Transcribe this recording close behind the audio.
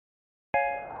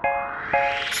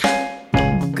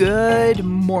Good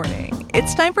morning.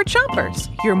 It's time for Chompers,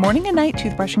 your morning and night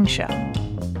toothbrushing show.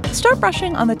 Start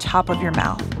brushing on the top of your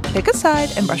mouth. Pick a side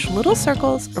and brush little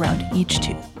circles around each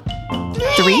tooth.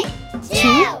 3, 2,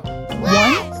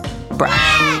 1,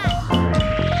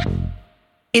 brush.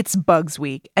 It's Bugs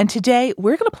Week, and today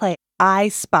we're going to play I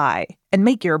Spy and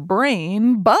make your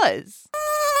brain buzz.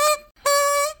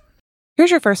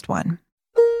 Here's your first one.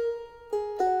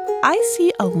 I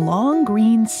see a long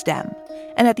green stem,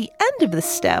 and at the end of the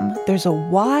stem, there's a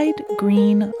wide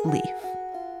green leaf.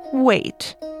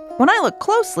 Wait, when I look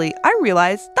closely, I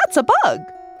realize that's a bug.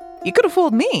 You could have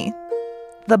fooled me.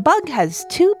 The bug has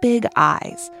 2 big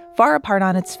eyes, far apart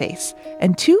on its face,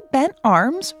 and 2 bent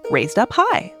arms raised up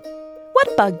high.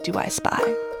 What bug do I spy?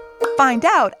 Find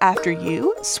out after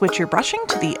you switch your brushing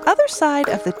to the other side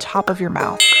of the top of your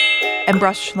mouth and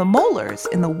brush the molars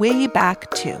in the way back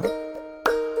too.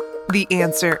 The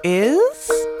answer is...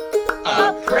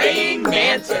 a praying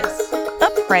mantis. A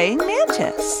praying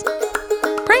mantis.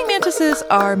 Praying mantises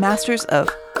are masters of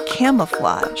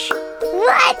camouflage.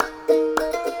 What?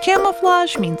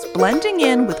 Camouflage means blending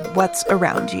in with what's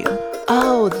around you.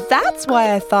 Oh, that's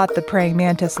why I thought the praying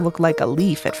mantis looked like a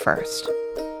leaf at first.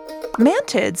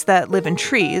 Mantids that live in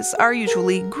trees are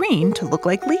usually green to look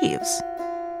like leaves.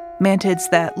 Mantids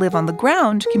that live on the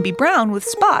ground can be brown with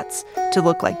spots to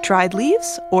look like dried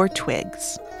leaves or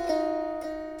twigs.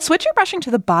 Switch your brushing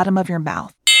to the bottom of your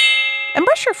mouth and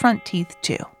brush your front teeth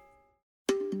too.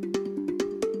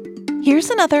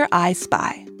 Here's another I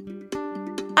Spy.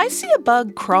 I see a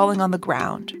bug crawling on the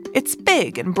ground. It's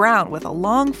big and brown with a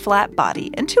long flat body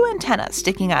and 2 antennae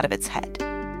sticking out of its head.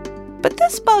 But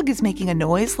this bug is making a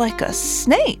noise like a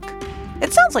snake.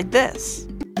 It sounds like this.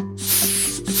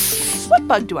 What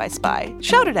bug do I spy?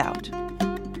 Shout it out.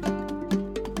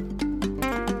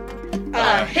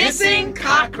 A hissing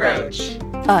cockroach.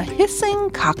 A hissing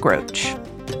cockroach.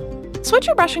 Switch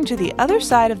your brushing to the other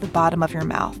side of the bottom of your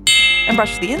mouth and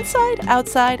brush the inside,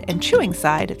 outside, and chewing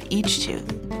side of each tooth.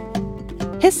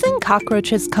 Hissing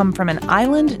cockroaches come from an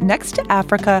island next to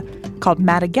Africa called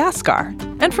Madagascar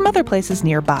and from other places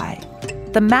nearby.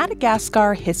 The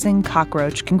Madagascar hissing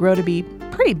cockroach can grow to be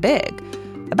pretty big,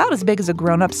 about as big as a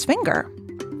grown-up's finger.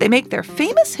 They make their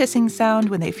famous hissing sound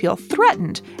when they feel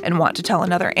threatened and want to tell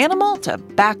another animal to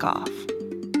back off.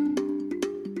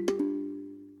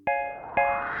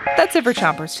 That's it for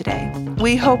Chompers today.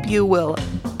 We hope you will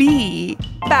be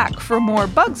back for more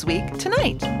Bugs Week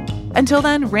tonight. Until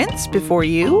then, rinse before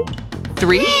you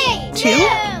 3, 2,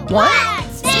 1,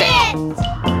 spit!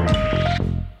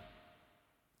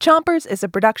 Chompers is a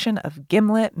production of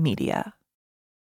Gimlet Media.